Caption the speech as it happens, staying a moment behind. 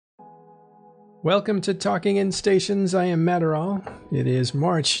Welcome to Talking in Stations. I am Matterall. It is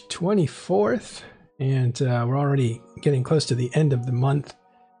March 24th, and we're already getting close to the end of the month.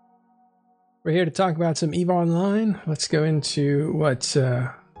 We're here to talk about some EVE Online. Let's go into what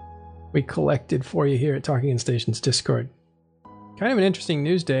we collected for you here at Talking in Stations Discord. Kind of an interesting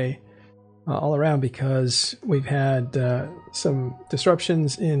news day all around because we've had some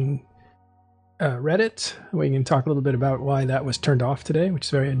disruptions in Reddit. We can talk a little bit about why that was turned off today, which is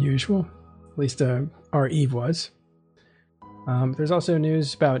very unusual. At least our EVE was. There's also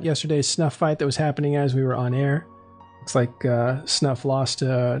news about yesterday's Snuff fight that was happening as we were on air. Looks like Snuff lost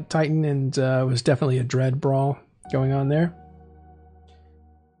Titan, and it was definitely a dread brawl going on there.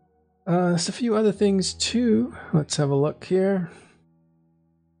 There's a few other things too. Let's have a look here.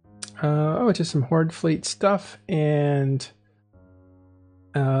 Just some Horde Fleet stuff and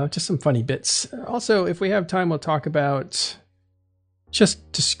just some funny bits. Also, if we have time, we'll talk about,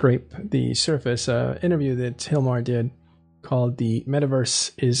 just to scrape the surface, interview that Hilmar did called "The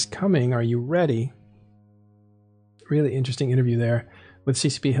Metaverse is Coming. Are You Ready?" Really interesting interview there with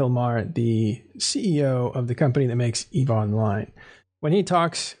CCP Hilmar, the CEO of the company that makes EVE Online. When he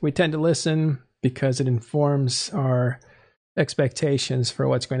talks, we tend to listen because it informs our expectations for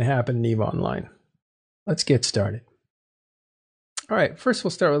what's going to happen in EVE Online. Let's get started. All right, first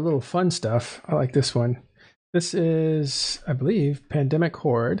we'll start with a little fun stuff. I like this one. This is, I believe, Pandemic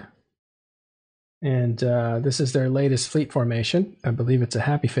Horde. And this is their latest fleet formation. I believe it's a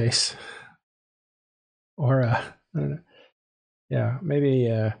happy face. Or, I don't know. Yeah,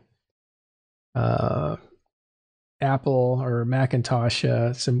 maybe Apple or Macintosh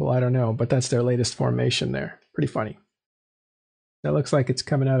symbol. I don't know. But that's their latest formation there. Pretty funny. That looks like it's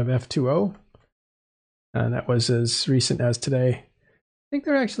coming out of F2O. And that was as recent as today. I think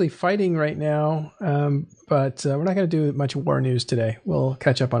they're actually fighting right now, but we're not going to do much war news today. We'll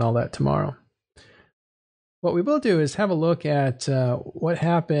catch up on all that tomorrow. What we will do is have a look at what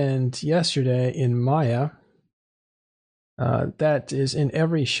happened yesterday in Maya. That is in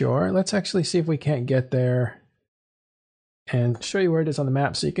Everyshore. Let's actually see if we can't get there and show you where it is on the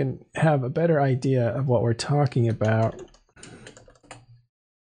map so you can have a better idea of what we're talking about.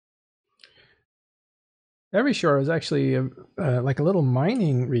 Everyshore is actually like a little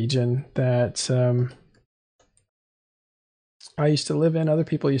mining region that I used to live in. Other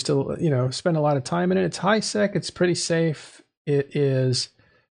people used to, spend a lot of time in it. It's high sec. It's pretty safe. It is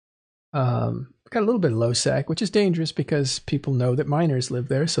got a little bit of low sec, which is dangerous because people know that miners live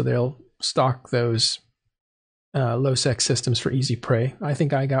there, so they'll stock those low sec systems for easy prey. I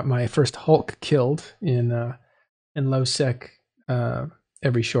think I got my first Hulk killed in low sec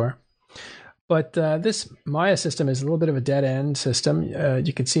Everyshore. But this Maya system is a little bit of a dead-end system.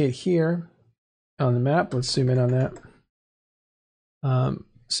 You can see it here on the map. Let's zoom in on that.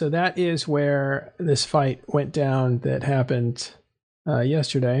 So that is where this fight went down that happened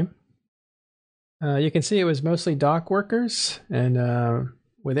yesterday. You can see it was mostly dock workers, and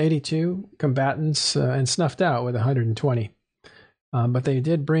with 82 combatants and snuffed out with 120. But they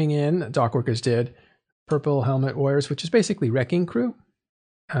did bring in, dock workers did, Purple Helmet Warriors, which is basically Wrecking Crew.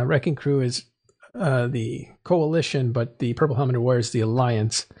 Wrecking Crew is the coalition, but the Purple Helmet Warriors is the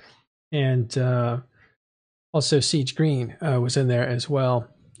alliance, and also Siege Green was in there as well.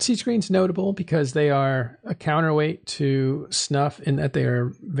 Siege Green's notable because they are a counterweight to Snuff in that they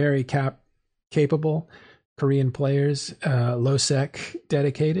are very capable Korean players, low sec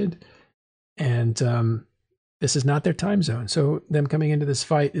dedicated, and this is not their time zone, so them coming into this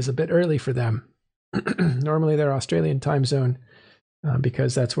fight is a bit early for them. Normally they're Australian time zone.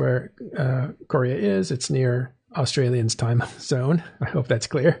 Because that's where Korea is. It's near Australians' time zone. I hope that's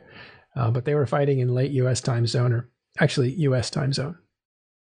clear. But they were fighting in late U.S. time zone, or actually U.S. time zone.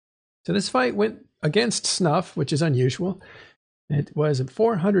 So this fight went against Snuff, which is unusual. It was a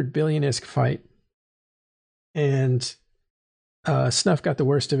 400 billion-isk fight. And Snuff got the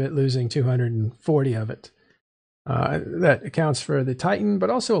worst of it, losing 240 of it. That accounts for the Titan,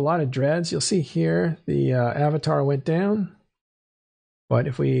 but also a lot of dreads. You'll see here the Avatar went down. But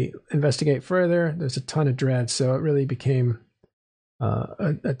if we investigate further, there's a ton of dreads, so it really became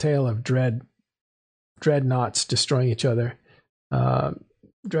a tale of dreadnoughts destroying each other.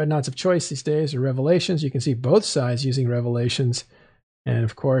 Dreadnoughts of choice these days are Revelations. You can see both sides using Revelations. And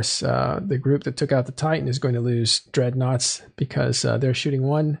of course, the group that took out the Titan is going to lose dreadnoughts because they're shooting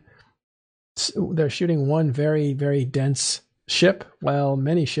one very, very dense ship, while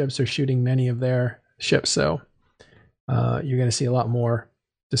many ships are shooting many of their ships. So you're going to see a lot more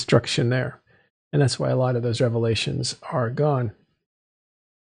destruction there. And that's why a lot of those Revelations are gone.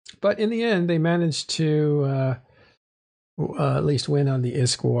 But in the end, they managed to at least win on the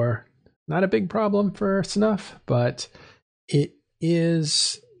ISK war Not a big problem for Snuff, but it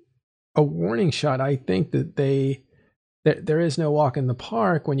is a warning shot. I think that there is no walk in the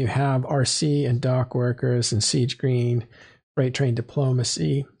park when you have RC and Dock Workers and Siege Green, Freight Train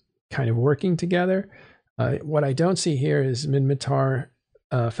Diplomacy kind of working together. What I don't see here is Minmatar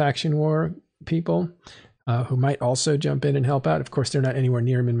faction war people who might also jump in and help out. Of course, they're not anywhere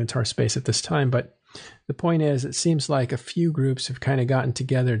near Minmatar space at this time, but the point is, it seems like a few groups have kind of gotten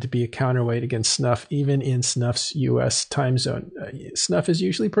together to be a counterweight against Snuff, even in Snuff's US time zone. Snuff is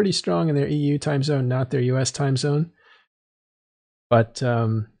usually pretty strong in their EU time zone, not their US time zone. But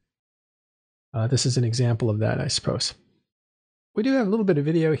this is an example of that, I suppose. We do have a little bit of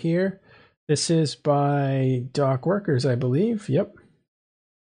video here. This is by Dock Workers, I believe. Yep.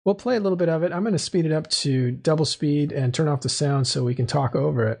 We'll play a little bit of it. I'm going to speed it up to double speed and turn off the sound so we can talk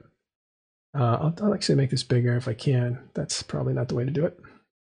over it. I'll actually make this bigger if I can. That's probably not the way to do it.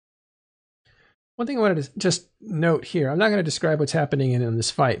 One thing I wanted to just note here, I'm not going to describe what's happening in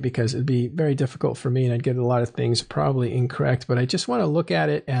this fight because it'd be very difficult for me and I'd get a lot of things probably incorrect, but I just want to look at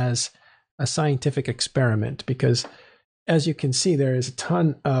it as a scientific experiment because as you can see, there is a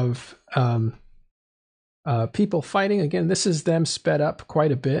ton of people fighting. Again, this is them sped up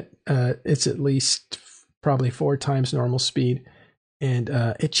quite a bit. It's at least probably 4 times normal speed. And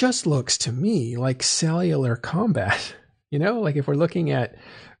it just looks to me like cellular combat, you know, like if we're looking at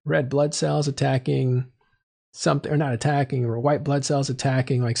red blood cells attacking something, or not attacking, or white blood cells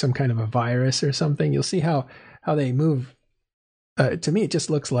attacking like some kind of a virus or something, you'll see how they move. To me, it just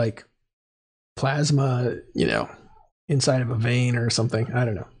looks like plasma, you know, inside of a vein or something. I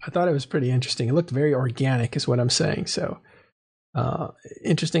don't know. I thought it was pretty interesting. It looked very organic is what I'm saying. So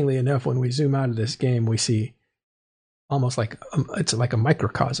interestingly enough, when we zoom out of this game, we see almost like it's like a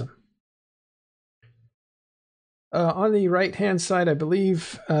microcosm. On the right-hand side, I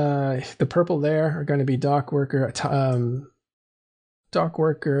believe the purple there are going to be Dock Worker. Dock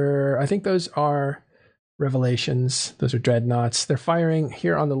Worker, I think those are Revelations. Those are Dreadnoughts. They're firing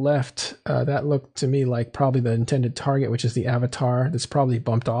here on the left. That looked to me like probably the intended target, which is the Avatar that's probably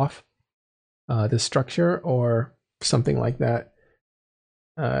bumped off this structure or something like that.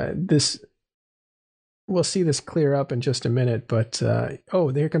 We'll see this clear up in just a minute, but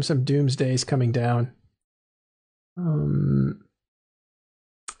oh, there comes some Doomsdays coming down. And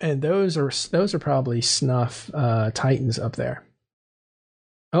those are probably Snuff Titans up there.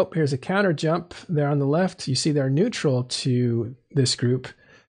 Oh, here's a counter jump there on the left. You see they're neutral to this group,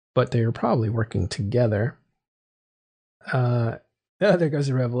 but they are probably working together. Oh, there goes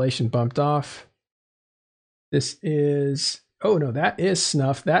the Revelation bumped off. This is, oh no, that is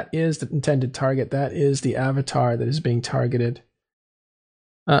Snuff. That is the intended target. That is the Avatar that is being targeted.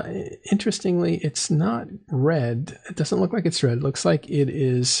 Interestingly, it's not red. It doesn't look like it's red. It looks like it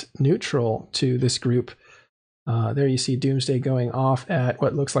is neutral to this group. There you see Doomsday going off at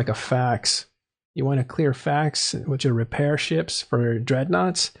what looks like a fax. You want to clear fax, which are repair ships for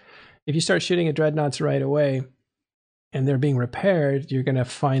dreadnoughts. If you start shooting at dreadnoughts right away and they're being repaired, you're going to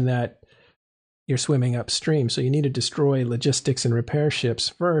find that you're swimming upstream. So you need to destroy logistics and repair ships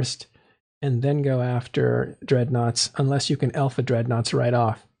first and then go after dreadnoughts unless you can alpha dreadnoughts right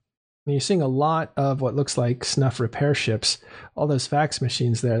off. And you're seeing a lot of what looks like Snuff repair ships. All those fax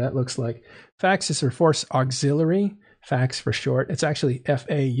machines there, that looks like fax is for Force Auxiliary, fax for short. It's actually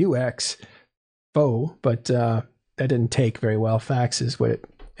FAUX, FO, but that didn't take very well. Fax is what it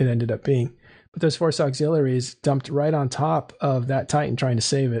ended up being. But those Force Auxiliaries dumped right on top of that Titan trying to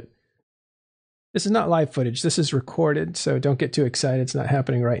save it. This is not live footage. This is recorded, so don't get too excited. It's not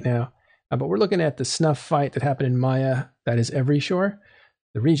happening right now. But we're looking at the Snuff fight that happened in Maya. That is Everyshore,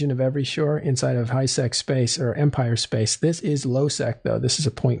 the region of Everyshore inside of high-sec space or Empire space. This is low-sec, though. This is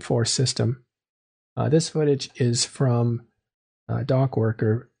a 0.4 system. This footage is from Dock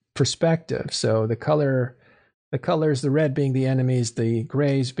Worker perspective. So the colors, the red being the enemies, the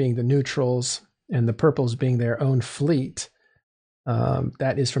grays being the neutrals, and the purples being their own fleet.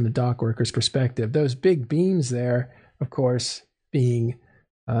 That is from the Dock Worker's perspective. Those big beams there, of course, being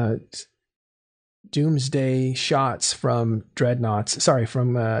Doomsday shots from dreadnoughts,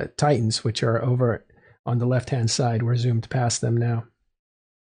 from Titans, which are over on the left-hand side. We're zoomed past them now.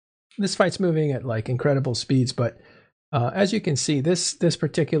 This fight's moving at like incredible speeds, but as you can see, this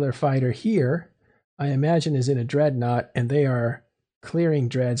particular fighter here, I imagine, is in a dreadnought, and they are clearing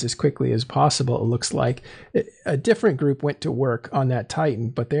dreads as quickly as possible. It looks like a different group went to work on that Titan,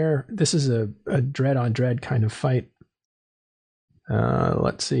 but this is a dread on dread kind of fight.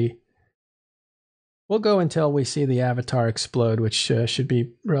 Let's see. We'll go until we see the Avatar explode, which should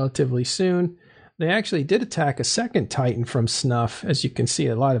be relatively soon. They actually did attack a second Titan from Snuff. As you can see,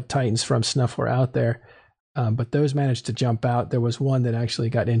 a lot of Titans from Snuff were out there, but those managed to jump out. There was one that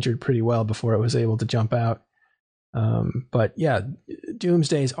actually got injured pretty well before it was able to jump out. But yeah,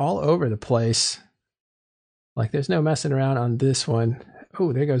 Doomsday's all over the place. Like, there's no messing around on this one.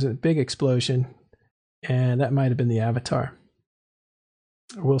 Oh, there goes a big explosion. And that might have been the Avatar.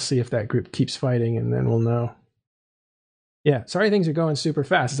 We'll see if that group keeps fighting, and then we'll know. Yeah, sorry things are going super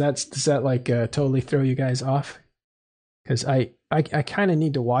fast. Does that like totally throw you guys off? Because I kind of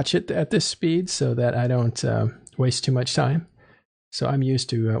need to watch it at this speed so that I don't waste too much time. So I'm used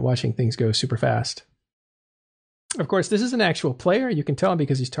to watching things go super fast. Of course, this is an actual player. You can tell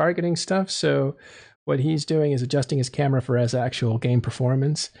because he's targeting stuff. So what he's doing is adjusting his camera for his actual game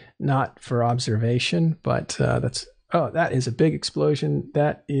performance, not for observation. But that is a big explosion.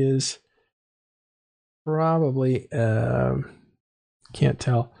 That is probably, can't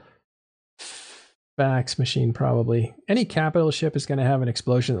tell. Fax machine, probably. Any capital ship is going to have an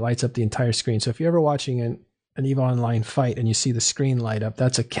explosion that lights up the entire screen. So if you're ever watching an EVE Online fight and you see the screen light up,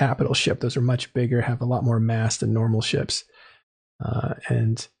 that's a capital ship. Those are much bigger, have a lot more mass than normal ships.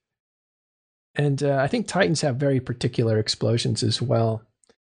 And I think Titans have very particular explosions as well.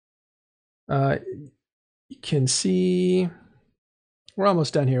 You can see we're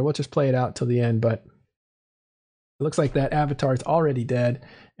almost done here. We'll just play it out till the end, but it looks like that Avatar is already dead,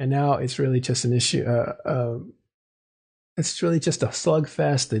 and now it's really just an issue. It's really just a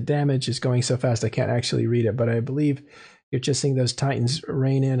slugfest. The damage is going so fast I can't actually read it, but I believe you're just seeing those Titans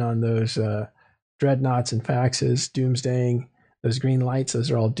rain in on those Dreadnoughts and Faxes, doomsdaying. Those green lights, those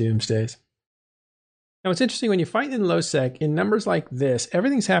are all doomsdays. Now, it's interesting when you fight in low sec, in numbers like this,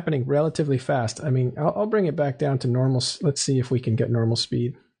 everything's happening relatively fast. I mean, I'll bring it back down to normal. Let's see if we can get normal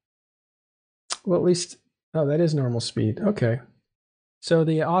speed. Well, at least, oh, that is normal speed. Okay. So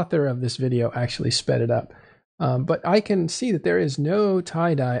the author of this video actually sped it up. But I can see that there is no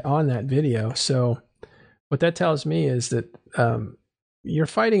tie-dye on that video. So what that tells me is that you're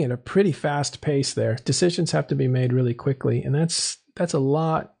fighting at a pretty fast pace there. Decisions have to be made really quickly. And that's a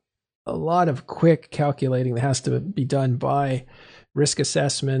lot of quick calculating that has to be done by risk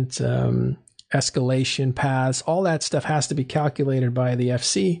assessment, escalation paths. All that stuff has to be calculated by the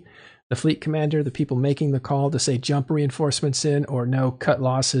FC, the fleet commander, the people making the call to say jump reinforcements in or no, cut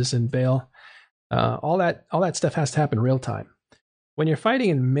losses and bail. All that stuff has to happen real time. When you're fighting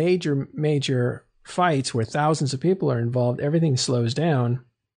in major fights where thousands of people are involved, everything slows down,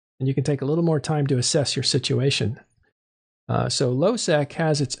 and you can take a little more time to assess your situation. So low sec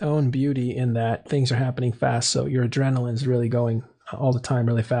has its own beauty in that things are happening fast, so your adrenaline is really going all the time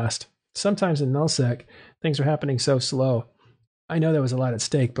really fast. Sometimes in null sec, things are happening so slow. I know there was a lot at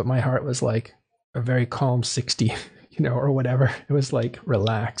stake, but my heart was like a very calm 60, or whatever. It was like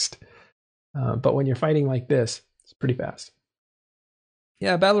relaxed. But when you're fighting like this, it's pretty fast.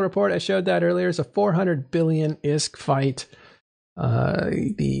 Yeah, battle report, I showed that earlier. It's a 400 billion ISK fight.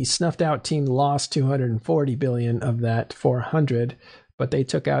 The snuffed out team lost 240 billion of that 400, but they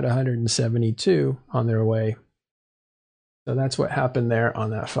took out 172 on their way. So that's what happened there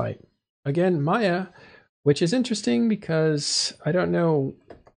on that fight. Again, Maya, which is interesting because I don't know,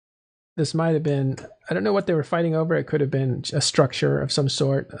 this might have been, I don't know what they were fighting over. It could have been a structure of some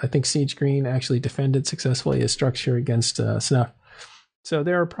sort. I think Siege Green actually defended successfully a structure against Snuff. So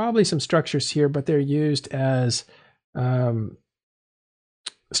there are probably some structures here, but they're used as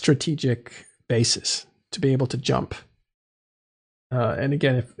strategic bases to be able to jump. And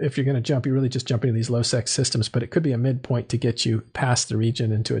again, if you're going to jump, you really just jump into these low sec systems, but it could be a midpoint to get you past the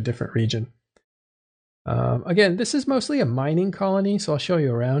region into a different region. Again, this is mostly a mining colony, so I'll show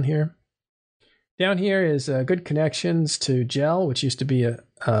you around here. Down here is good connections to Gel, which used to be a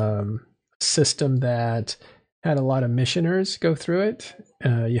system that had a lot of missioners go through it.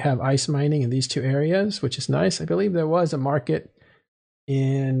 You have ice mining in these two areas, which is nice. I believe there was a market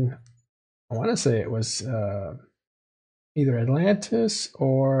in, I want to say it was either Atlantis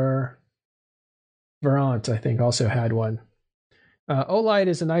or Verant, I think, also had one. Olite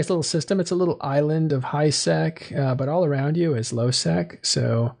is a nice little system. It's a little island of high sec, but all around you is low sec.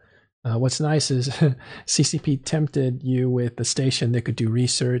 So what's nice is CCP tempted you with a station that could do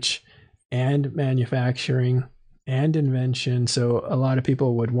research and manufacturing and invention. So a lot of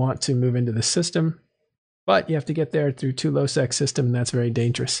people would want to move into the system, but you have to get there through too low sec system, and that's very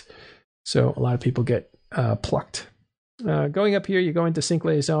dangerous. So a lot of people get plucked. Going up here, you go into Sync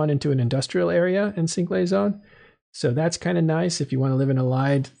Liaison into an industrial area in Sync Liaison. So that's kind of nice if you want to live in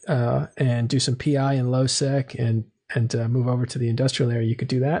Allied and do some PI and low sec and move over to the industrial area, you could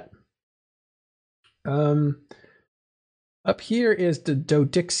do that. Up here is the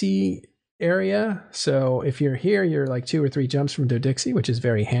Dodixie area. So if you're here, you're like 2 or 3 jumps from Dodixie, which is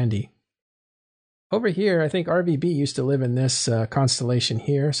very handy. Over here, I think RVB used to live in this constellation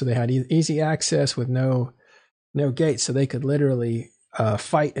here. So they had easy access with no gates. So they could literally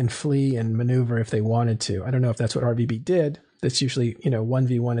fight and flee and maneuver if they wanted to. I don't know if that's what RVB did. That's usually,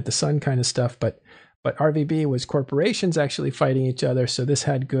 1v1 at the sun kind of stuff. But RVB was corporations actually fighting each other. So this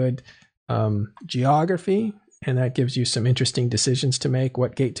had good geography. And that gives you some interesting decisions to make,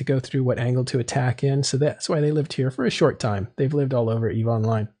 what gate to go through, what angle to attack in. So that's why they lived here for a short time. They've lived all over EVE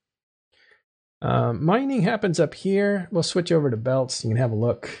Online. Mining happens up here. We'll switch over to belts. You can have a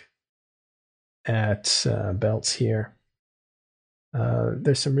look at belts here.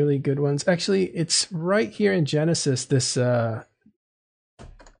 There's some really good ones. Actually, it's right here in Genesis. This, zoom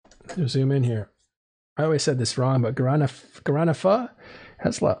in here. I always said this wrong, but Garanafa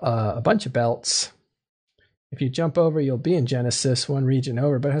has a bunch of belts. If you jump over, you'll be in Genesis, one region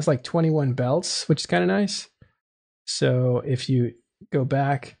over, but it has like 21 belts, which is kind of nice. So if you go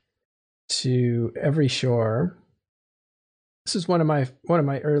back to Every Shore, this is one of my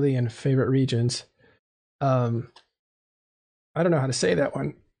early and favorite regions. I don't know how to say that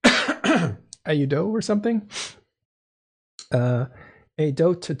one. Ayudo or something.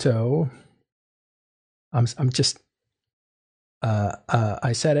 Adotato. I'm just.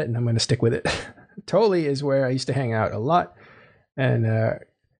 I said it, and I'm going to stick with it. Toli is where I used to hang out a lot, and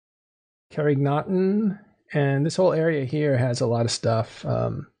Carignaton, and this whole area here has a lot of stuff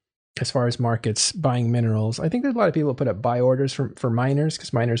as far as markets, buying minerals. I think there's a lot of people who put up buy orders for miners,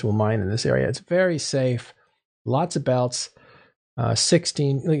 because miners will mine in this area. It's very safe, lots of belts,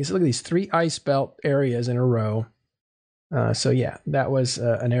 16. Look at these 3 ice belt areas in a row. So yeah, that was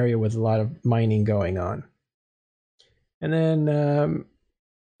an area with a lot of mining going on. And then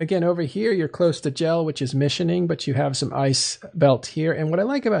again, over here, you're close to gel, which is missioning, but you have some ice belt here. And what I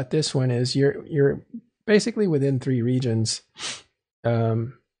like about this one is you're basically within 3 regions.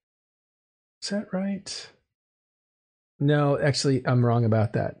 Is that right? No, actually, I'm wrong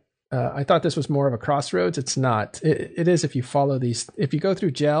about that. I thought this was more of a crossroads. It's not. It is if you follow these. If you go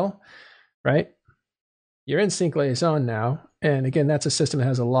through gel, right? You're in Sync Liaison now. And again, that's a system that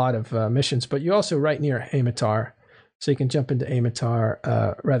has a lot of missions, but you're also right near Amatar. So you can jump into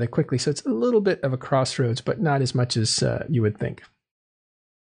Amatar rather quickly. So it's a little bit of a crossroads, but not as much as you would think.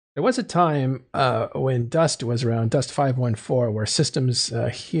 There was a time when Dust was around, Dust 514, where systems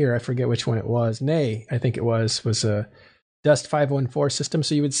here, I forget which one it was, Nay, I think it was a Dust 514 system.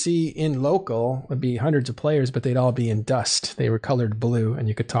 So you would see in local, would be hundreds of players, but they'd all be in Dust. They were colored blue, and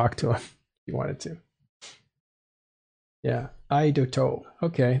you could talk to them if you wanted to. Yeah, Aidoto.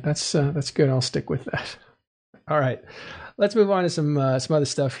 Okay, that's good. I'll stick with that. All right, let's move on to some other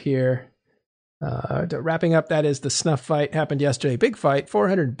stuff here. Wrapping up, that is the Snuff fight. Happened yesterday. Big fight,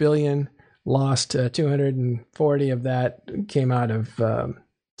 400 billion. Lost 240 of that came out of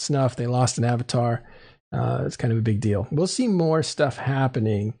Snuff. They lost an Avatar. It's kind of a big deal. We'll see more stuff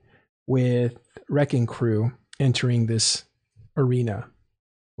happening with Wrecking Crew entering this arena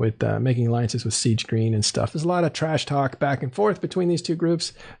with making alliances with Siege Green and stuff. There's a lot of trash talk back and forth between these two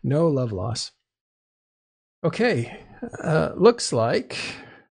groups. No love loss. Okay, looks like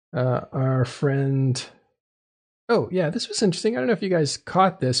our friend... Oh, yeah, this was interesting. I don't know if you guys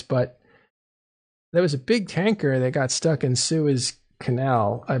caught this, but there was a big tanker that got stuck in Suez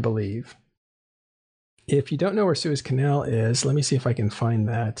Canal, I believe. If you don't know where Suez Canal is, let me see if I can find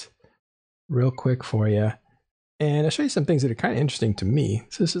that real quick for you. And I'll show you some things that are kind of interesting to me.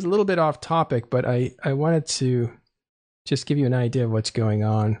 So this is a little bit off topic, but I wanted to just give you an idea of what's going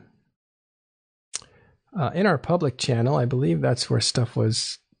on. In our public channel, I believe that's where stuff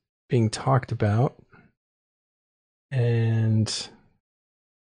was being talked about. And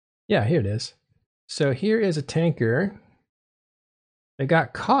yeah, here it is. So here is a tanker that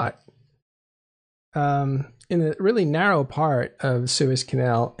got caught in a really narrow part of Suez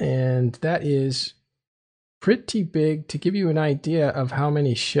Canal, and that is pretty big. To give you an idea of how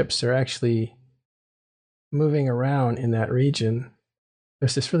many ships are actually moving around in that region,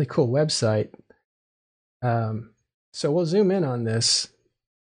 there's this really cool website. So we'll zoom in on this,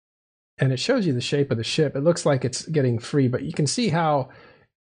 and it shows you the shape of the ship. It looks like it's getting free, but you can see how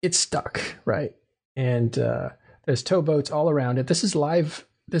it's stuck, right? And there's towboats all around it. This is live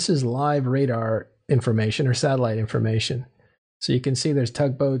radar information or satellite information. So you can see there's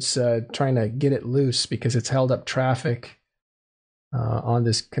tugboats trying to get it loose because it's held up traffic on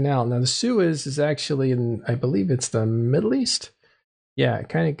this canal. Now the Suez is actually in, I believe it's the Middle East. Yeah, it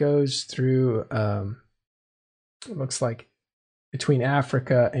kind of goes through, it looks like between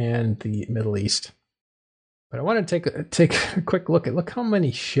Africa and the Middle East. But I want to take a quick look how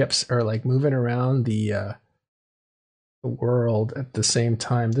many ships are like moving around the world at the same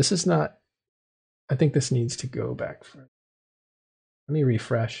time. This is not. I think this needs to go back. Let me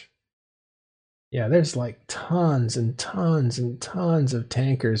refresh. Yeah, there's like tons and tons and tons of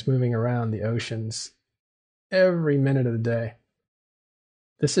tankers moving around the oceans every minute of the day.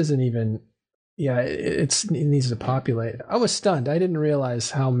 This isn't even. Yeah, it needs to populate. I was stunned. I didn't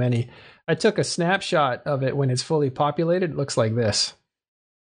realize how many. I took a snapshot of it when it's fully populated. It looks like this.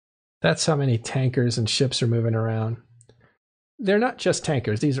 That's how many tankers and ships are moving around. They're not just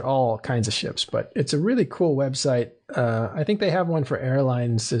tankers. These are all kinds of ships, but it's a really cool website. I think they have one for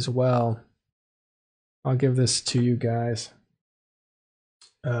airlines as well. I'll give this to you guys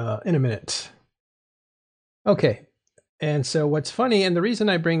in a minute. Okay. And so what's funny, and the reason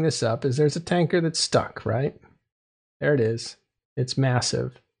I bring this up is there's a tanker that's stuck, right? There it is. It's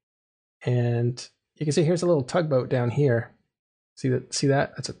massive. And you can see here's a little tugboat down here. See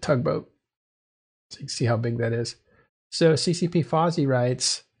that? That's a tugboat. So you can see how big that is. So CCP Fozzie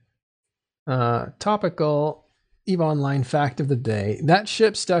writes, topical EVE Online fact of the day. That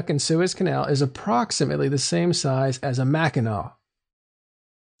ship stuck in Suez Canal is approximately the same size as a Mackinac.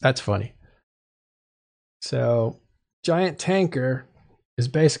 That's funny. So giant tanker is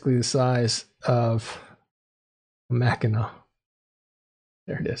basically the size of a Mackinac.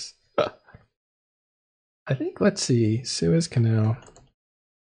 There it is. I think, let's see, Suez Canal.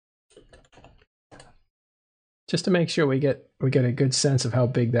 Just to make sure we get a good sense of how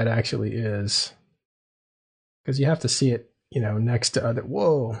big that actually is. Because you have to see it, next to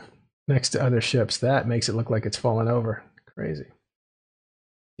other ships. That makes it look like it's fallen over. Crazy.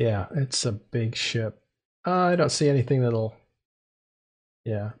 Yeah, it's a big ship. I don't see anything that'll.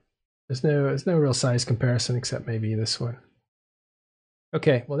 Yeah, there's no real size comparison except maybe this one.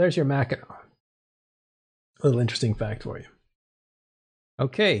 Okay, well there's your Mackinac. A little interesting fact for you.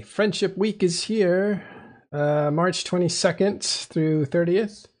 Okay, Friendship Week is here, March 22nd through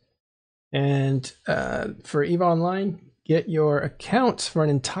 30th, and for EVE Online, get your account for an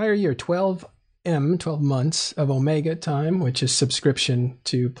entire year, 12 months of Omega time, which is subscription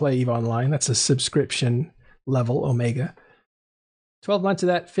to play EVE Online. That's a subscription level Omega. 12 months of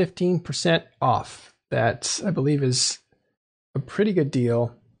that, 15% off. That, I believe, is a pretty good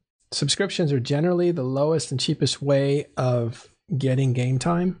deal. Subscriptions are generally the lowest and cheapest way of getting game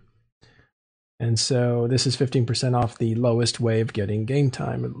time. And so this is 15% off the lowest way of getting game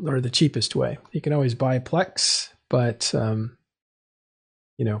time, or the cheapest way. You can always buy Plex, but,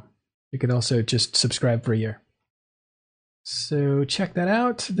 you can also just subscribe for a year. So check that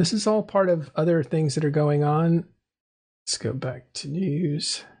out. This is all part of other things that are going on. Let's go back to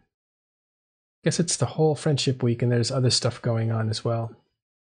news. I guess it's the whole Friendship Week, and there's other stuff going on as well.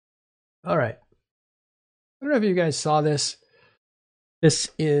 All right. I don't know if you guys saw this. This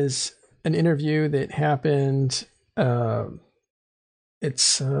is an interview that happened.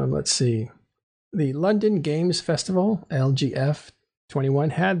 Let's see. The London Games Festival, LGF 21,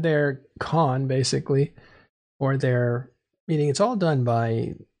 had their con, basically, or their meeting. It's all done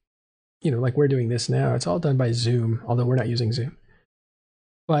by, like we're doing this now. It's all done by Zoom, although we're not using Zoom.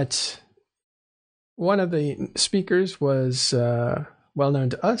 But one of the speakers was well known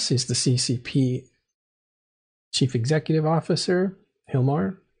to us. He's the CCP Chief Executive Officer,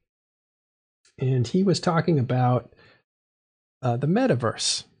 Hilmar. And he was talking about the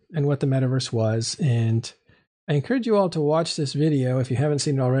metaverse and what the metaverse was. And I encourage you all to watch this video if you haven't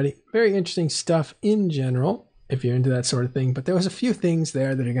seen it already. Very interesting stuff in general, if you're into that sort of thing. But there was a few things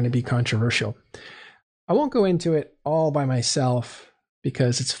there that are going to be controversial. I won't go into it all by myself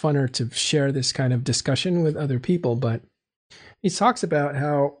because it's funner to share this kind of discussion with other people. But he talks about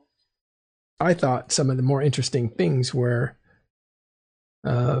how I thought some of the more interesting things were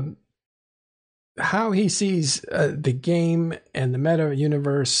how he sees the game and the meta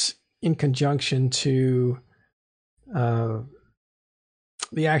universe in conjunction to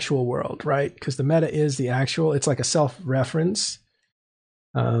the actual world, right? Because the meta is the actual, it's like a self-reference.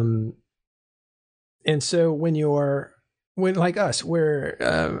 And so when like us,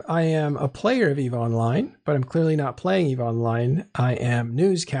 where I am a player of EVE Online, but I'm clearly not playing EVE Online, I am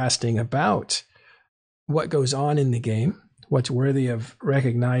newscasting about what goes on in the game, what's worthy of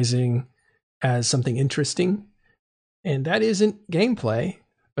recognizing as something interesting. And that isn't gameplay,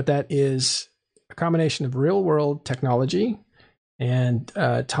 but that is a combination of real world technology and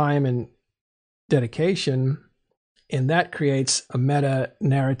time and dedication. And that creates a meta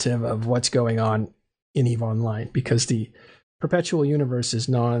narrative of what's going on in EVE Online, because the perpetual universe is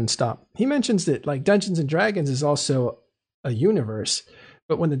non-stop. He mentions that like Dungeons and Dragons is also a universe,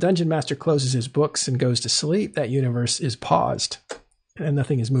 But when the dungeon master closes his books and goes to sleep, that universe is paused and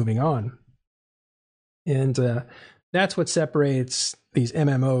nothing is moving on. And that's what separates these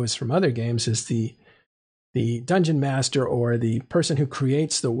MMOs from other games, is the dungeon master, or the person who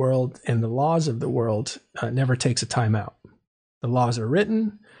creates the world and the laws of the world, never takes a time out. The laws are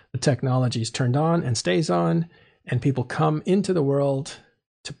written, the technology is turned on and stays on, and people come into the world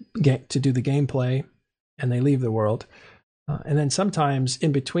to do the gameplay, and they leave the world. And then sometimes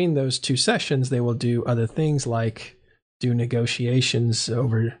in between those two sessions, they will do other things like do negotiations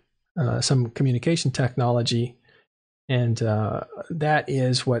over some communication technology. And that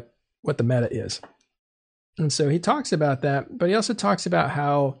is what the meta is. And so he talks about that, but he also talks about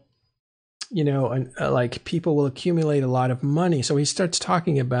how, like people will accumulate a lot of money. So he starts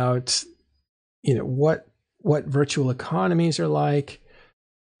talking about, what virtual economies are like.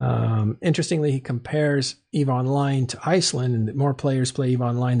 Interestingly, he compares EVE Online to Iceland, and that more players play EVE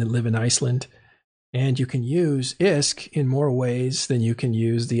Online than live in Iceland. And you can use ISK in more ways than you can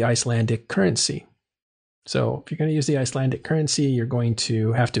use the Icelandic currency. So if you're going to use the Icelandic currency, you're going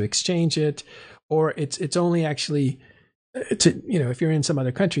to have to exchange it, or it's only actually if you're in some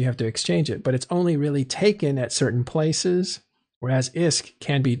other country, you have to exchange it, but it's only really taken at certain places, whereas ISK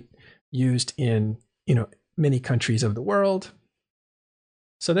can be used in, many countries of the world.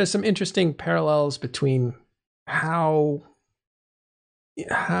 So there's some interesting parallels between how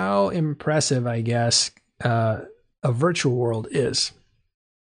impressive, I guess, a virtual world is,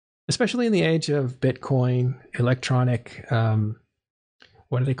 especially in the age of Bitcoin, electronic,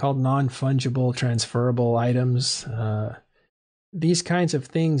 what are they called? Non-fungible, transferable items. These kinds of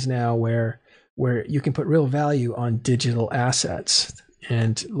things now where you can put real value on digital assets.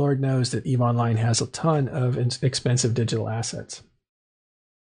 And Lord knows that EVE Online has a ton of expensive digital assets.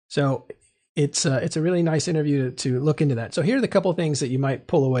 So it's a really nice interview to look into that. So here are the couple of things that you might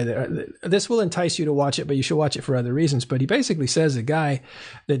pull away there. This will entice you to watch it, but you should watch it for other reasons. But he basically says a guy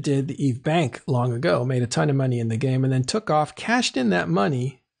that did the EVE Bank long ago, made a ton of money in the game, and then took off, cashed in that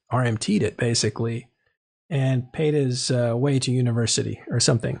money, RMT'd it basically, and paid his way to university or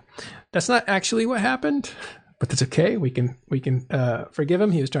something. That's not actually what happened, but that's okay. We can forgive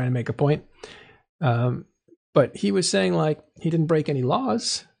him. He was trying to make a point. But he was saying, like, he didn't break any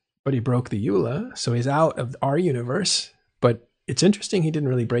laws, but he broke the EULA, so he's out of our universe. But it's interesting, he didn't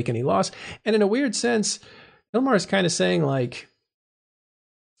really break any laws. And in a weird sense, Ilmar is kind of saying, like,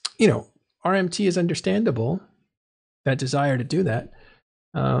 RMT is understandable, that desire to do that.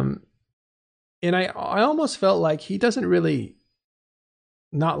 And I almost felt like he doesn't really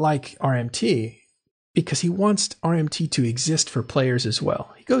not like RMT because he wants RMT to exist for players as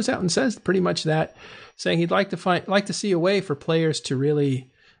well. He goes out and says pretty much that, saying he'd like to see a way for players to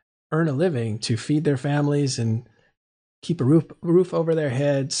really earn a living, to feed their families and keep a roof over their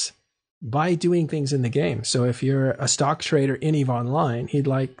heads by doing things in the game. So if you're a stock trader in EVE Online, he'd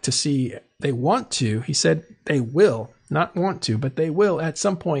like to see, he said they will, not want to, but they will at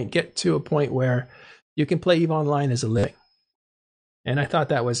some point get to a point where you can play EVE Online as a living. And I thought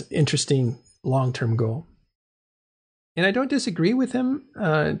that was an interesting long-term goal. And I don't disagree with him,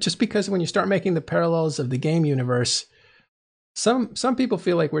 just because when you start making the parallels of the game universe, some people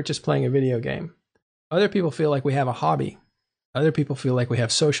feel like we're just playing a video game. Other people feel like we have a hobby. Other people feel like we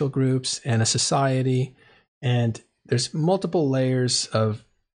have social groups and a society, and there's multiple layers of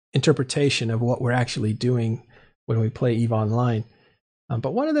interpretation of what we're actually doing when we play EVE Online.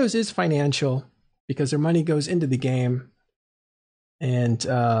 But one of those is financial, because their money goes into the game, and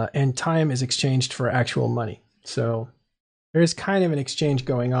time is exchanged for actual money. So there is kind of an exchange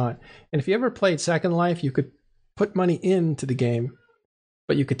going on. And if you ever played Second Life, you could put money into the game,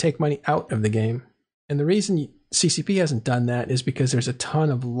 but you could take money out of the game. And the reason CCP hasn't done that is because there's a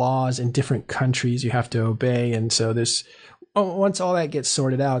ton of laws in different countries you have to obey. And so once all that gets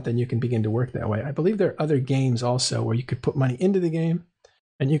sorted out, then you can begin to work that way. I believe there are other games also where you could put money into the game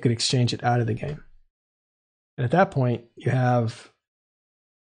and you could exchange it out of the game. And at that point, you have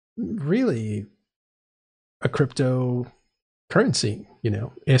really a cryptocurrency.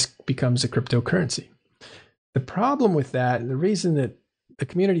 ISK becomes a cryptocurrency. The problem with that, and the reason that the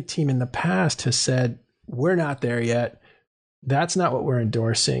community team in the past has said, we're not there yet, that's not what we're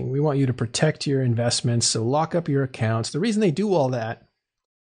endorsing. We want you to protect your investments, so lock up your accounts. The reason they do all that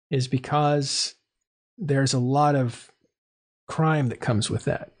is because there's a lot of crime that comes with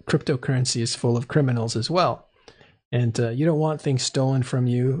that. Cryptocurrency is full of criminals as well. And you don't want things stolen from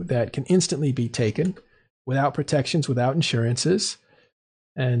you that can instantly be taken without protections, without insurances.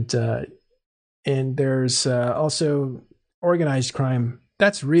 And there's also organized crime.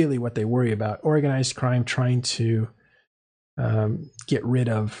 That's really what they worry about. Organized crime trying to get rid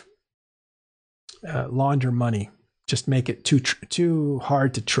of launder money, just make it too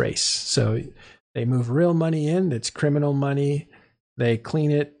hard to trace. So they move real money in, that's criminal money. They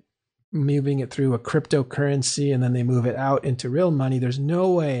clean it, moving it through a cryptocurrency, and then they move it out into real money. There's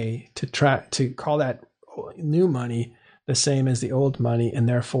no way to call that new money the same as the old money, and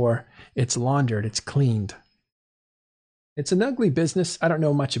therefore it's laundered, it's cleaned. It's an ugly business. I don't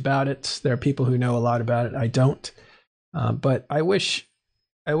know much about it. There are people who know a lot about it. I don't. But I wish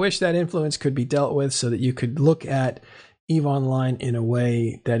that influence could be dealt with so that you could look at EVE Online in a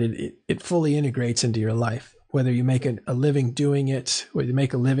way that it fully integrates into your life. Whether you make a living doing it, whether you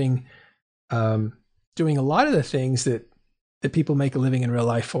make a living doing a lot of the things that people make a living in real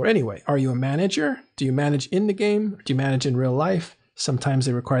life for anyway. Are you a manager? Do you manage in the game? Do you manage in real life? Sometimes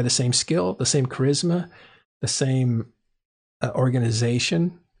they require the same skill, the same charisma, the same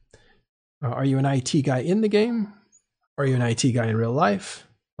organization. Are you an IT guy in the game? Are you an IT guy in real life?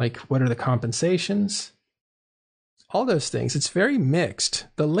 Like, what are the compensations? All those things. It's very mixed.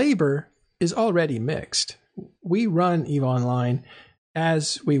 The labor is already mixed. We run EVE Online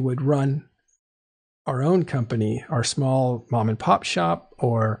as we would run our own company, our small mom and pop shop,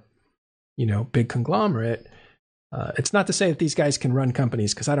 or, big conglomerate. It's not to say that these guys can run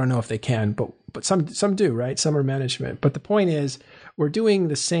companies, because I don't know if they can, but some do, right? Some are management. But the point is, we're doing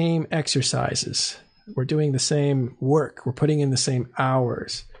the same exercises. We're doing the same work. We're putting in the same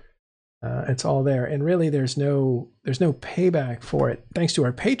hours. It's all there. And really, there's no payback for it. Thanks to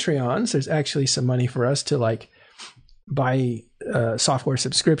our Patreons, there's actually some money for us to buy software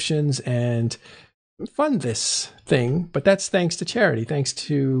subscriptions and fund this thing. But that's thanks to charity, thanks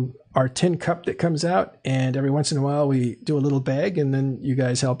to our tin cup that comes out. And every once in a while, we do a little bag, and then you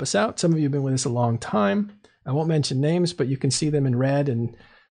guys help us out. Some of you have been with us a long time. I won't mention names, but you can see them in red and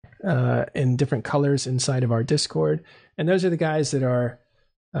in different colors inside of our Discord. And those are the guys that are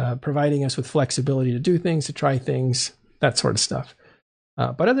providing us with flexibility to do things, to try things, that sort of stuff.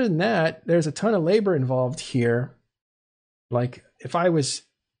 But other than that, there's a ton of labor involved here. Like if I was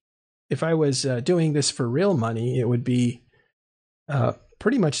doing this for real money, it would be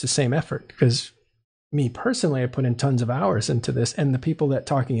pretty much the same effort, because me personally, I put in tons of hours into this, and the people at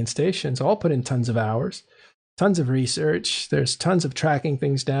Talking in Stations all put in tons of hours, tons of research. There's tons of tracking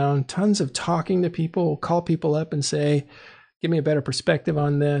things down, tons of talking to people, call people up and say, give me a better perspective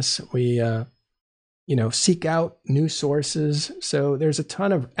on this. We, seek out new sources. So there's a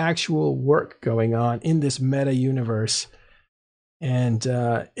ton of actual work going on in this meta universe. And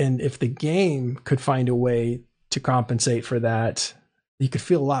if the game could find a way to compensate for that, you could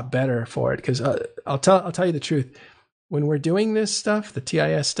feel a lot better for it. Because I'll tell you the truth. When we're doing this stuff, the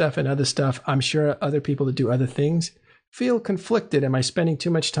TIS stuff and other stuff, I'm sure other people that do other things feel conflicted. Am I spending too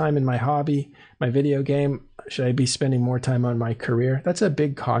much time in my hobby, my video game? Should I be spending more time on my career? That's a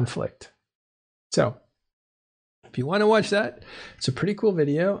big conflict. So if you want to watch that, it's a pretty cool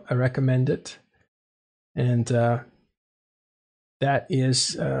video. I recommend it. And that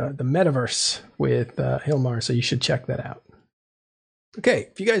is the Metaverse with Hilmar. So you should check that out. Okay,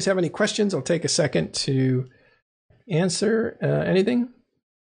 if you guys have any questions, I'll take a second to answer anything.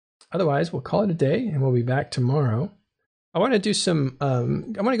 Otherwise, we'll call it a day, and we'll be back tomorrow. I want to do some, I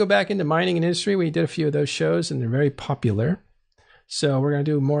want to go back into mining and industry. We did a few of those shows, and they're very popular. So we're going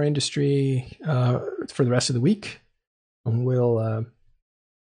to do more industry for the rest of the week. And we'll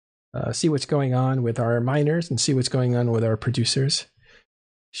see what's going on with our miners and see what's going on with our producers.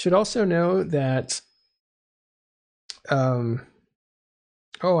 Should also know that,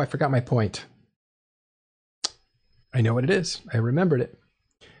 I forgot my point. I know what it is. I remembered it.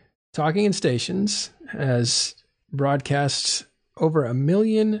 Talking in Stations has broadcast over 1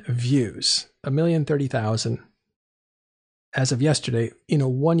 million views, 1,030,000 as of yesterday in a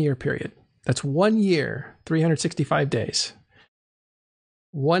 1-year period. That's 1 year, 365 days.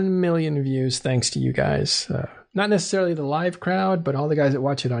 1 million views thanks to you guys. Not necessarily the live crowd, but all the guys that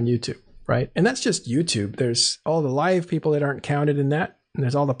watch it on YouTube, right? And that's just YouTube. There's all the live people that aren't counted in that. And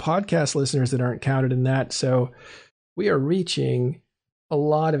there's all the podcast listeners that aren't counted in that. So we are reaching a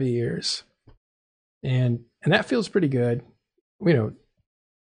lot of ears. And that feels pretty good.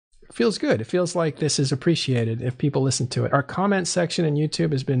 It feels good. It feels like this is appreciated if people listen to it. Our comment section in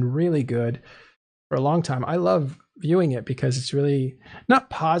YouTube has been really good for a long time. I love viewing it because it's really not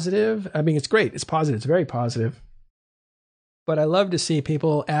positive. I mean, it's great. It's positive. It's very positive. But I love to see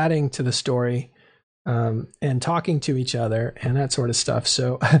people adding to the story and talking to each other and that sort of stuff.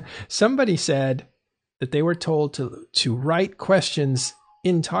 So somebody said that they were told to write questions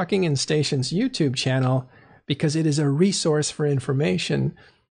in Talking in Stations YouTube channel because it is a resource for information.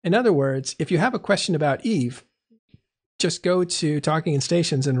 In other words, if you have a question about Eve, just go to Talking in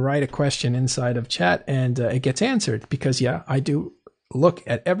Stations and write a question inside of chat, and it gets answered. Because yeah, I do look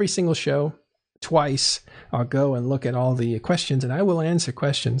at every single show twice. I'll go and look at all the questions, and I will answer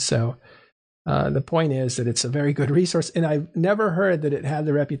questions. So the point is that it's a very good resource, and I've never heard that it had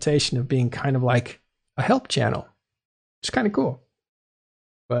the reputation of being kind of like a help channel. It's kind of cool.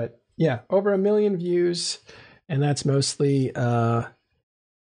 But yeah, over 1 million views, and that's mostly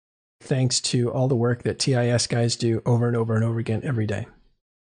thanks to all the work that TIS guys do over and over and over again every day.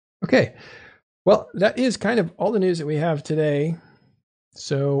 Okay, well, that is kind of all the news that we have today.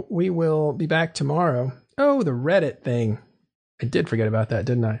 So we will be back tomorrow. Oh, the Reddit thing. I did forget about that,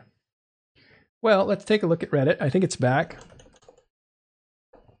 didn't I? Well, let's take a look at Reddit. I think it's back.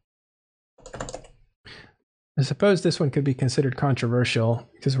 I suppose this one could be considered controversial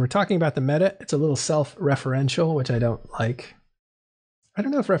because we're talking about the meta. It's a little self-referential, which I don't like. I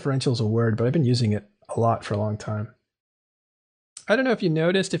don't know if referential is a word, but I've been using it a lot for a long time. I don't know if you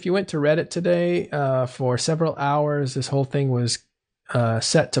noticed, if you went to Reddit today for several hours, this whole thing was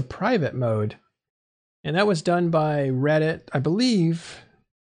set to private mode. And that was done by Reddit. I believe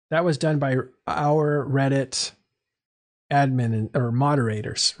that was done by our Reddit admin or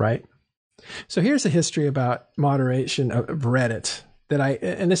moderators, right? So here's a history about moderation of Reddit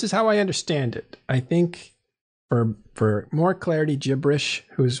and this is how I understand it. I think for more clarity, Gibberish,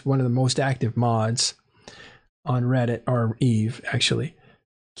 who's one of the most active mods on Reddit, or Eve actually,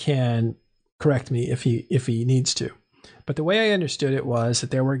 can correct me if he needs to. But the way I understood it was that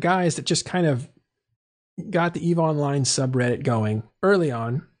there were guys that just kind of got the EVE Online subreddit going early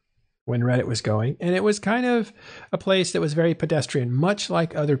on when Reddit was going. And it was kind of a place that was very pedestrian, much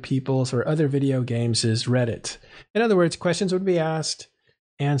like other people's or other video games is Reddit. In other words, questions would be asked,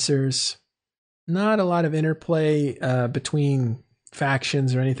 answers, not a lot of interplay between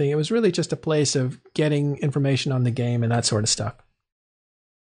factions or anything. It was really just a place of getting information on the game and that sort of stuff.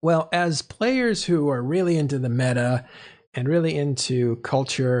 Well, as players who are really into the meta and really into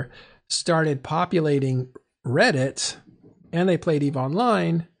culture started populating Reddit, and they played EVE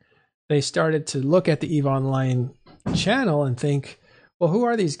Online, they started to look at the EVE Online channel and think, well, who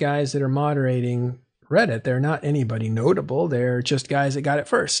are these guys that are moderating Reddit? They're not anybody notable. They're just guys that got it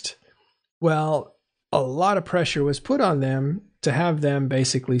first. Well, a lot of pressure was put on them to have them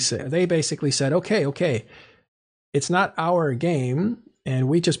basically say, they basically said, okay, it's not our game, and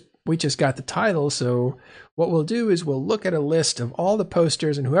we just got the title. So what we'll do is we'll look at a list of all the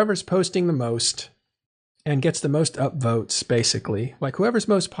posters, and whoever's posting the most and gets the most upvotes, basically, like whoever's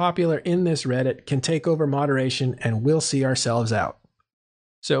most popular in this Reddit can take over moderation, and we'll see ourselves out.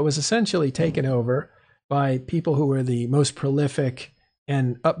 So it was essentially taken over by people who were the most prolific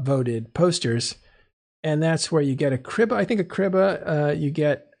and upvoted posters. And that's where you get a Kriba. I think a Kriba, you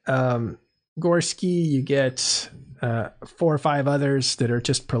get Gorski, you get 4 or 5 others that are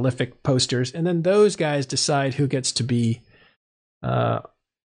just prolific posters. And then those guys decide who gets to be a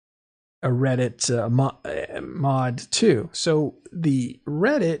Reddit mod too. So the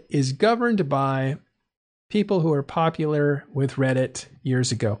Reddit is governed by people who are popular with Reddit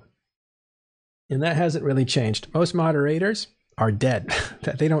years ago. And that hasn't really changed. Most moderators are dead.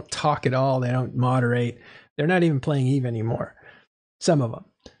 They don't talk at all. They don't moderate. They're not even playing EVE anymore. Some of them.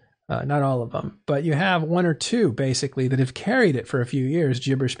 Not all of them, but you have 1 or 2 basically that have carried it for a few years,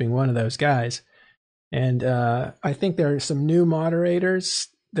 Gibberish being one of those guys. And I think there are some new moderators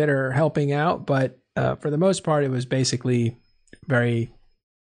that are helping out, but for the most part, it was basically very,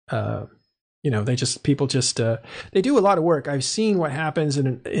 people they do a lot of work. I've seen what happens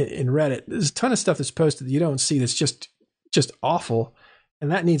in Reddit. There's a ton of stuff that's posted that you don't see that's just awful,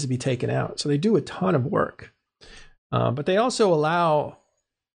 and that needs to be taken out. So they do a ton of work, but they also allow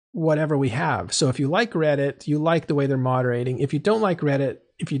whatever we have. So if you like Reddit, you like the way they're moderating. If you don't like Reddit,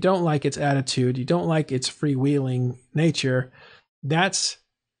 if you don't like its attitude, you don't like its freewheeling nature, that's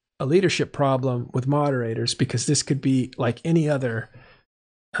a leadership problem with moderators, because this could be like any other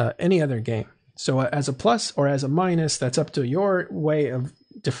game. So as a plus or as a minus, that's up to your way of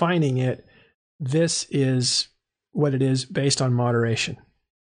defining it. This is what it is based on moderation.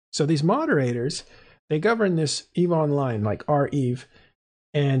 So these moderators, they govern this EVE Online, like our EVE.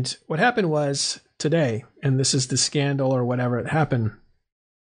 And what happened was today, and this is the scandal or whatever it happened,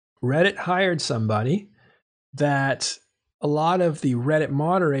 Reddit hired somebody that a lot of the Reddit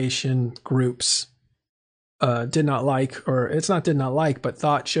moderation groups did not like, or it's not did not like, but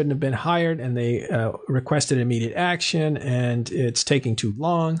thought shouldn't have been hired, and they requested immediate action, and it's taking too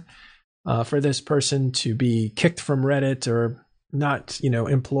long for this person to be kicked from Reddit or not,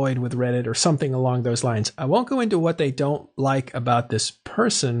 employed with Reddit or something along those lines. I won't go into what they don't like about this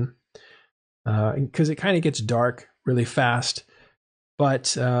person because it kind of gets dark really fast.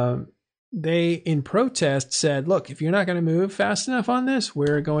 But they, in protest, said, look, if you're not going to move fast enough on this,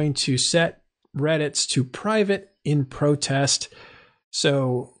 we're going to set Reddits to private in protest.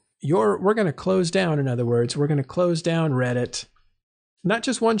 So we're going to close down, in other words, we're going to close down Reddit. Not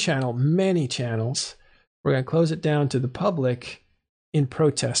just one channel, many channels. We're going to close it down to the public in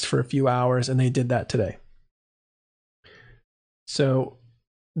protest for a few hours, and they did that today. So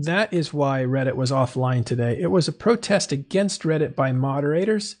that is why Reddit was offline today. It was a protest against Reddit by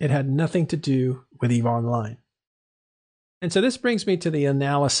moderators. It had nothing to do with EVE Online. And so this brings me to the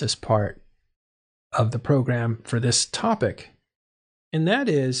analysis part of the program for this topic. And that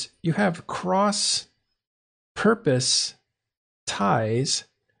is, you have cross-purpose ties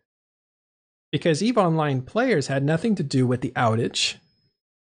because EVE Online players had nothing to do with the outage.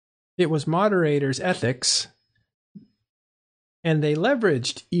 It was moderators' ethics. And they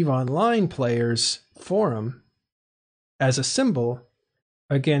leveraged EVE Online players' forum as a symbol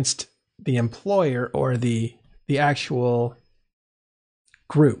against the employer or the actual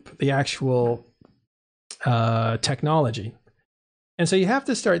group, the actual technology. And so you have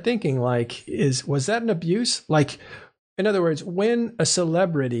to start thinking, like, was that an abuse? Like, in other words, when a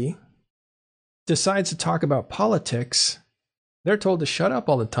celebrity decides to talk about politics, they're told to shut up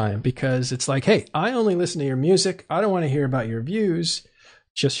all the time because it's like, hey, I only listen to your music. I don't want to hear about your views.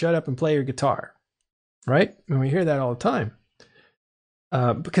 Just shut up and play your guitar, right? And we hear that all the time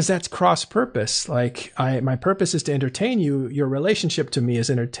because that's cross-purpose. Like, my purpose is to entertain you. Your relationship to me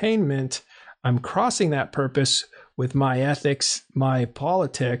is entertainment. I'm crossing that purpose with my ethics, my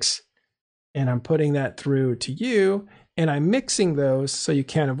politics, and I'm putting that through to you. And I'm mixing those so you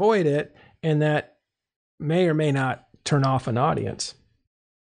can't avoid it. And that may or may not turn off an audience.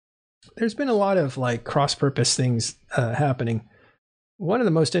 There's been a lot of like cross-purpose things happening. One of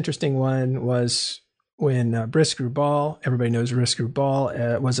the most interesting one was when Brisker Ball, everybody knows Brisker Ball,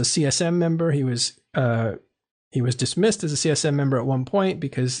 was a CSM member. He was dismissed as a CSM member at one point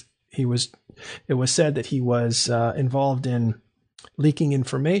because it was said that he was involved in leaking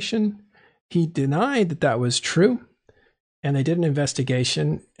information. He denied that was true. And they did an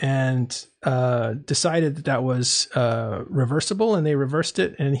investigation and decided that was reversible, and they reversed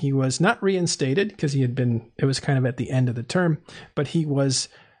it. And he was not reinstated because it was kind of at the end of the term, but he was,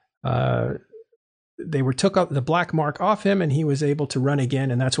 took up the black mark off him and he was able to run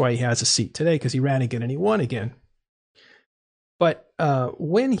again. And that's why he has a seat today, because he ran again and he won again. But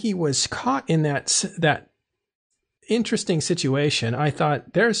when he was caught in that interesting situation, I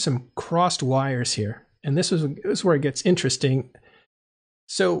thought there's some crossed wires here. And this is where it gets interesting.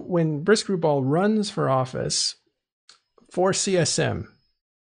 So when Brisker Ball runs for office for CSM,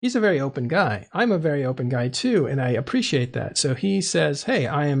 he's a very open guy. I'm a very open guy too, and I appreciate that. So he says, hey,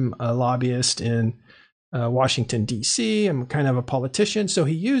 I am a lobbyist in Washington, D.C. I'm kind of a politician. So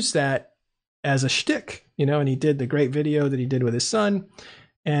he used that as a shtick, and he did the great video that he did with his son.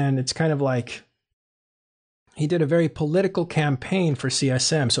 And it's kind of like he did a very political campaign for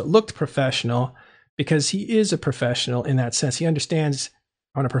CSM. So it looked professional, because he is a professional in that sense. He understands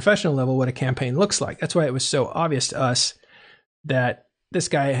on a professional level what a campaign looks like. That's why it was so obvious to us that this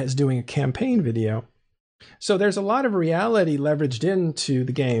guy is doing a campaign video. So there's a lot of reality leveraged into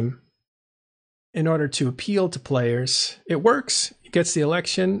the game in order to appeal to players. It works. He gets the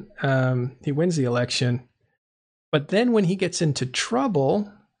election. He wins the election. But then when he gets into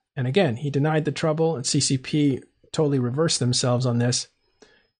trouble, and again, he denied the trouble, and CCP totally reversed themselves on this.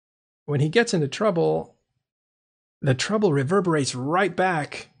 When he gets into trouble, the trouble reverberates right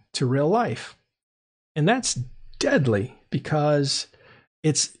back to real life. And that's deadly because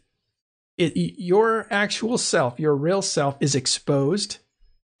your actual self, your real self, is exposed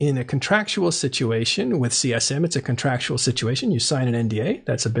in a contractual situation with CSM. It's a contractual situation. You sign an NDA.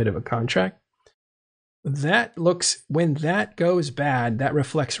 That's a bit of a contract. When that goes bad, that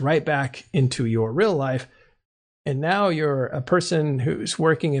reflects right back into your real life. And now you're a person who's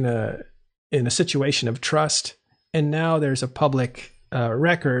working in a situation of trust, and now there's a public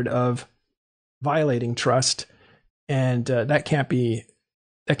record of violating trust, and that can't be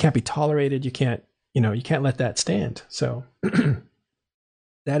tolerated. You can't let that stand. So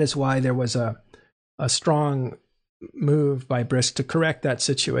that is why there was a strong move by Brisk to correct that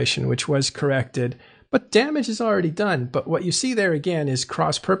situation, which was corrected. But damage is already done. But what you see there again is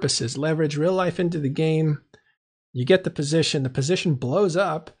cross purposes, leverage real life into the game. You get the position blows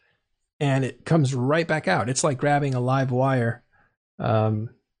up, and it comes right back out. It's like grabbing a live wire. It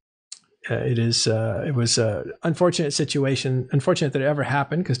was an unfortunate situation, unfortunate that it ever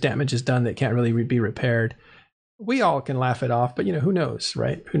happened because damage is done that can't really be repaired. We all can laugh it off, but who knows,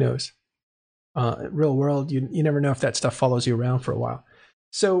 right? Who knows? Real world, you never know if that stuff follows you around for a while.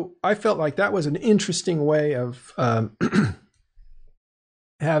 So I felt like that was an interesting way of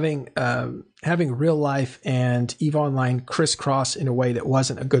having real life and EVE Online crisscross in a way that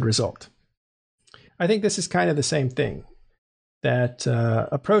wasn't a good result. I think this is kind of the same thing, that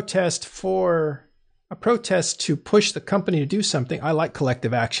a protest to push the company to do something. I like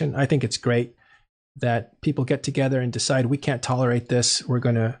collective action. I think it's great that people get together and decide we can't tolerate this. We're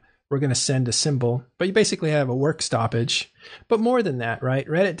gonna send a symbol. But you basically have a work stoppage. But more than that, right?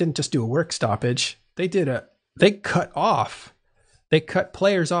 Reddit didn't just do a work stoppage. They cut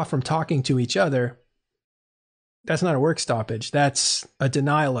players off from talking to each other. That's not a work stoppage. That's a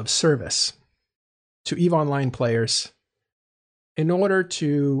denial of service to EVE Online players in order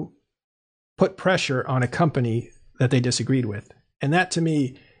to put pressure on a company that they disagreed with. And that to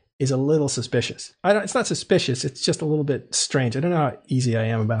me is a little suspicious. It's not suspicious. It's just a little bit strange. I don't know how easy I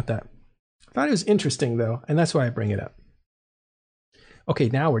am about that. I thought it was interesting though, and that's why I bring it up. Okay,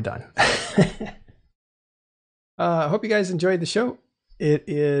 now we're done. I hope you guys enjoyed the show. It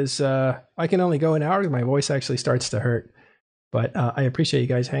is, I can only go an hour because my voice actually starts to hurt. But I appreciate you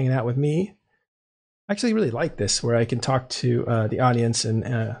guys hanging out with me. I actually really like this, where I can talk to the audience. And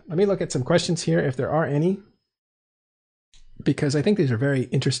let me look at some questions here, if there are any, because I think these are very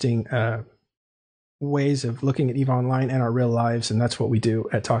interesting ways of looking at EVE Online and our real lives. And that's what we do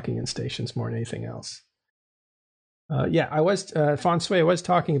at Talking in Stations more than anything else. Yeah, Fonsway, I was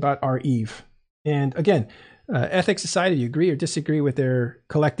talking about our EVE. And again, Ethics Society, do you agree or disagree with their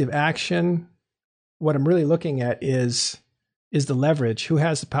collective action? What I'm really looking at is the leverage. Who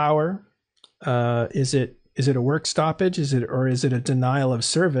has the power? Is it a work stoppage? Is it a denial of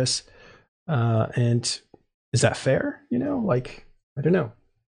service? And is that fair? I don't know.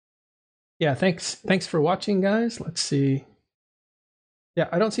 Yeah, thanks for watching, guys. Let's see. Yeah,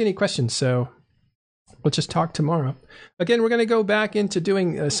 I don't see any questions, so we'll just talk tomorrow. Again, we're going to go back into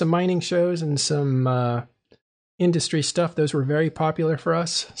doing some mining shows and some industry stuff. Those were very popular for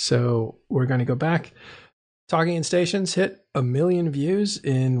us, so we're going to go back. Talking in Stations hit 1 million views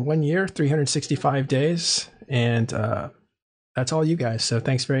in 1 year, 365 days, and that's all you guys. So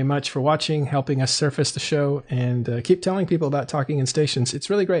thanks very much for watching, helping us surface the show, and keep telling people about Talking in Stations. It's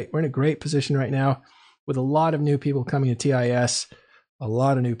really great. We're in a great position right now with a lot of new people coming to TIS, a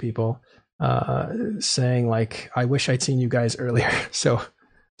lot of new people saying like, I wish I'd seen you guys earlier. So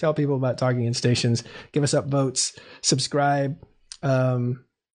tell people about Talking in Stations, give us upvotes, subscribe.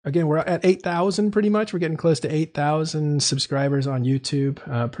 Again, we're at 8,000 pretty much. We're getting close to 8,000 subscribers on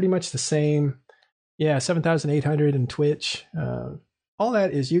YouTube. Pretty much the same. Yeah, 7,800 in Twitch. All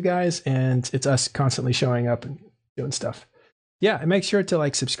that is you guys, and it's us constantly showing up and doing stuff. Yeah, and make sure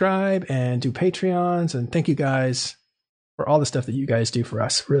to subscribe and do Patreons. And thank you guys for all the stuff that you guys do for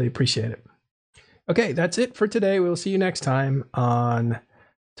us. Really appreciate it. Okay, that's it for today. We'll see you next time on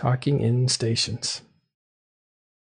Talking in Stations.